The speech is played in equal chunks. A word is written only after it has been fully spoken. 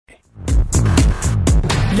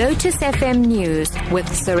Lotus FM News with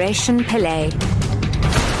SARESHEN Pilllay.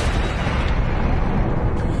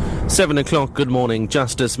 7 o'clock, good morning.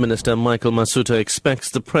 Justice Minister Michael Masutha expects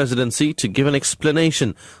the Presidency to give an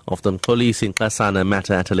explanation of the Mxolisi Nxasana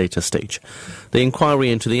matter at a later stage. The inquiry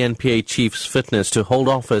into the NPA chief's fitness to hold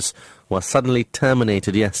office was suddenly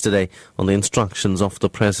terminated yesterday on the instructions of the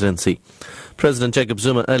Presidency. President Jacob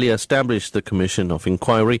Zuma earlier established the Commission of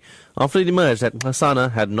Inquiry after it emerged that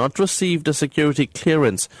Nxasana had not received a security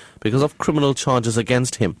clearance because of criminal charges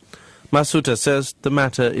against him. Masutha says the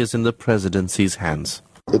matter is in the Presidency's hands.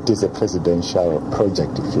 It is a presidential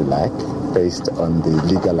project, if you like, based on the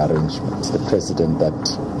legal arrangements. The president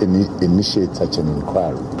that initiates such an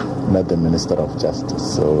inquiry, not the Minister of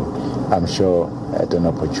Justice. So I'm sure at an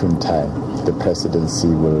opportune time, the presidency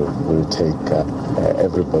will take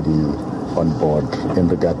everybody on board in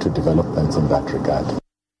regard to developments in that regard.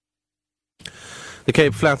 The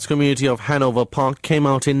Cape Flats community of Hanover Park came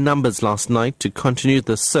out in numbers last night to continue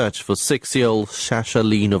the search for 6-year-old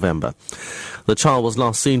Shasha-Lee November. The child was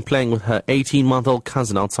last seen playing with her 18-month-old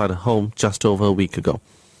cousin outside her home just over a week ago.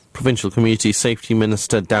 Provincial Community Safety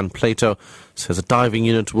Minister Dan Plato says a diving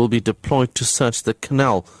unit will be deployed to search the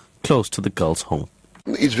canal close to the girl's home.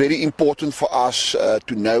 It's very important for us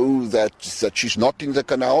to know that she's not in the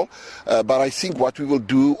canal, but I think what we will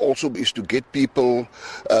do also is to get people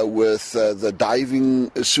with the diving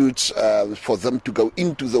suits for them to go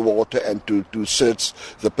into the water and to search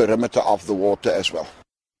the perimeter of the water as well.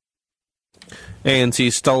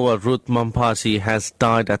 ANC stalwart Ruth Mompati has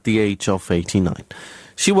died at the age of 89.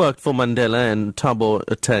 She worked for Mandela and Thabo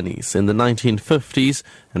attorneys in the 1950s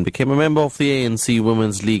and became a member of the ANC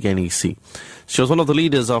Women's League NEC. She was one of the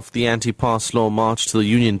leaders of the anti-pass law march to the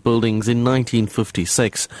Union buildings in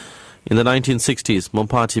 1956. In the 1960s,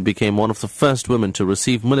 Mompati became one of the first women to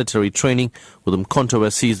receive military training with Umkhonto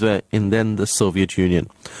weSizwe in then the Soviet Union.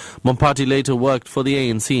 Mompati later worked for the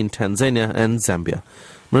ANC in Tanzania and Zambia.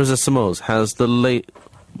 Marissa Samos has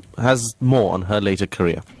more on her later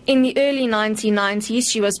career. In the early 1990s,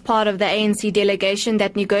 she was part of the ANC delegation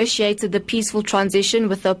that negotiated the peaceful transition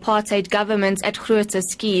with the apartheid government at Groote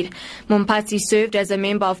Schuur. Mompati served as a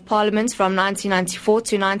member of parliament from 1994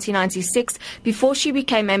 to 1996 before she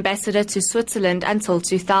became ambassador to Switzerland until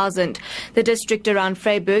 2000. The district around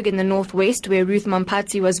Vryburg in the northwest, where Ruth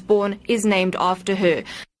Mompati was born, is named after her.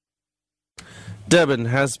 Durban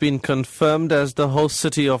has been confirmed as the host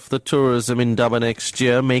city of the Tourism Indaba next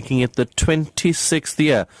year, making it the 26th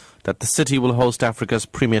year that the city will host Africa's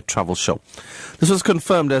premier travel show. This was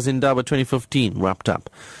confirmed as Indaba 2015 wrapped up,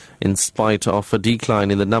 in spite of a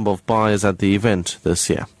decline in the number of buyers at the event this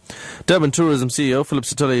year. Durban Tourism CEO Philip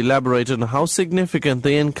Sitole elaborated on how significant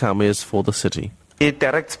the income is for the city. The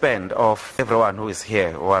direct spend of everyone who is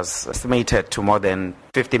here was estimated to more than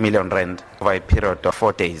 50 million rand over a period of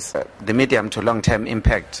 4 days. The medium to long-term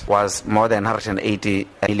impact was more than 180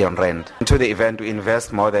 million rand. Into the event, we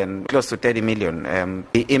invest more than close to 30 million.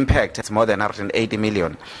 The impact is more than 180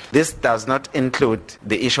 million. This does not include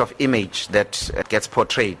the issue of image that gets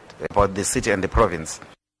portrayed about the city and the province.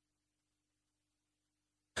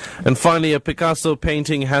 And finally, a Picasso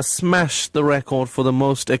painting has smashed the record for the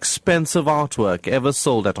most expensive artwork ever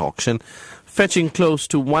sold at auction, fetching close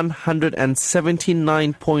to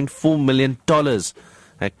 $179.4 million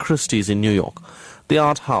at Christie's in New York. The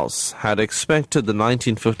art house had expected the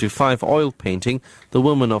 1955 oil painting, The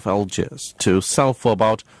Woman of Algiers, to sell for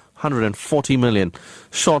about $140 million,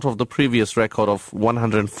 short of the previous record of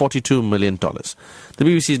 $142 million. The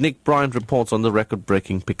BBC's Nick Bryant reports on the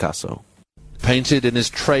record-breaking Picasso. Painted in his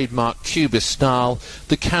trademark Cubist style,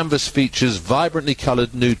 the canvas features vibrantly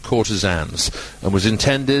coloured nude courtesans and was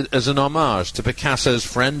intended as an homage to Picasso's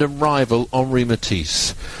friend and rival Henri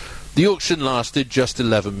Matisse. The auction lasted just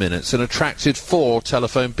 11 minutes and attracted 4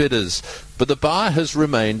 telephone bidders, but the buyer has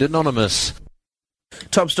remained anonymous.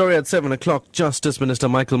 Top story at 7 o'clock. Justice Minister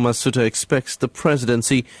Michael Masutha expects the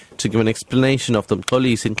Presidency to give an explanation of the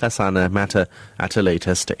Mxolisi Nxasana matter at a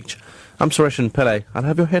later stage. I'm SARESHEN Pilllay. I'll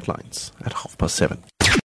have your headlines at 7:30.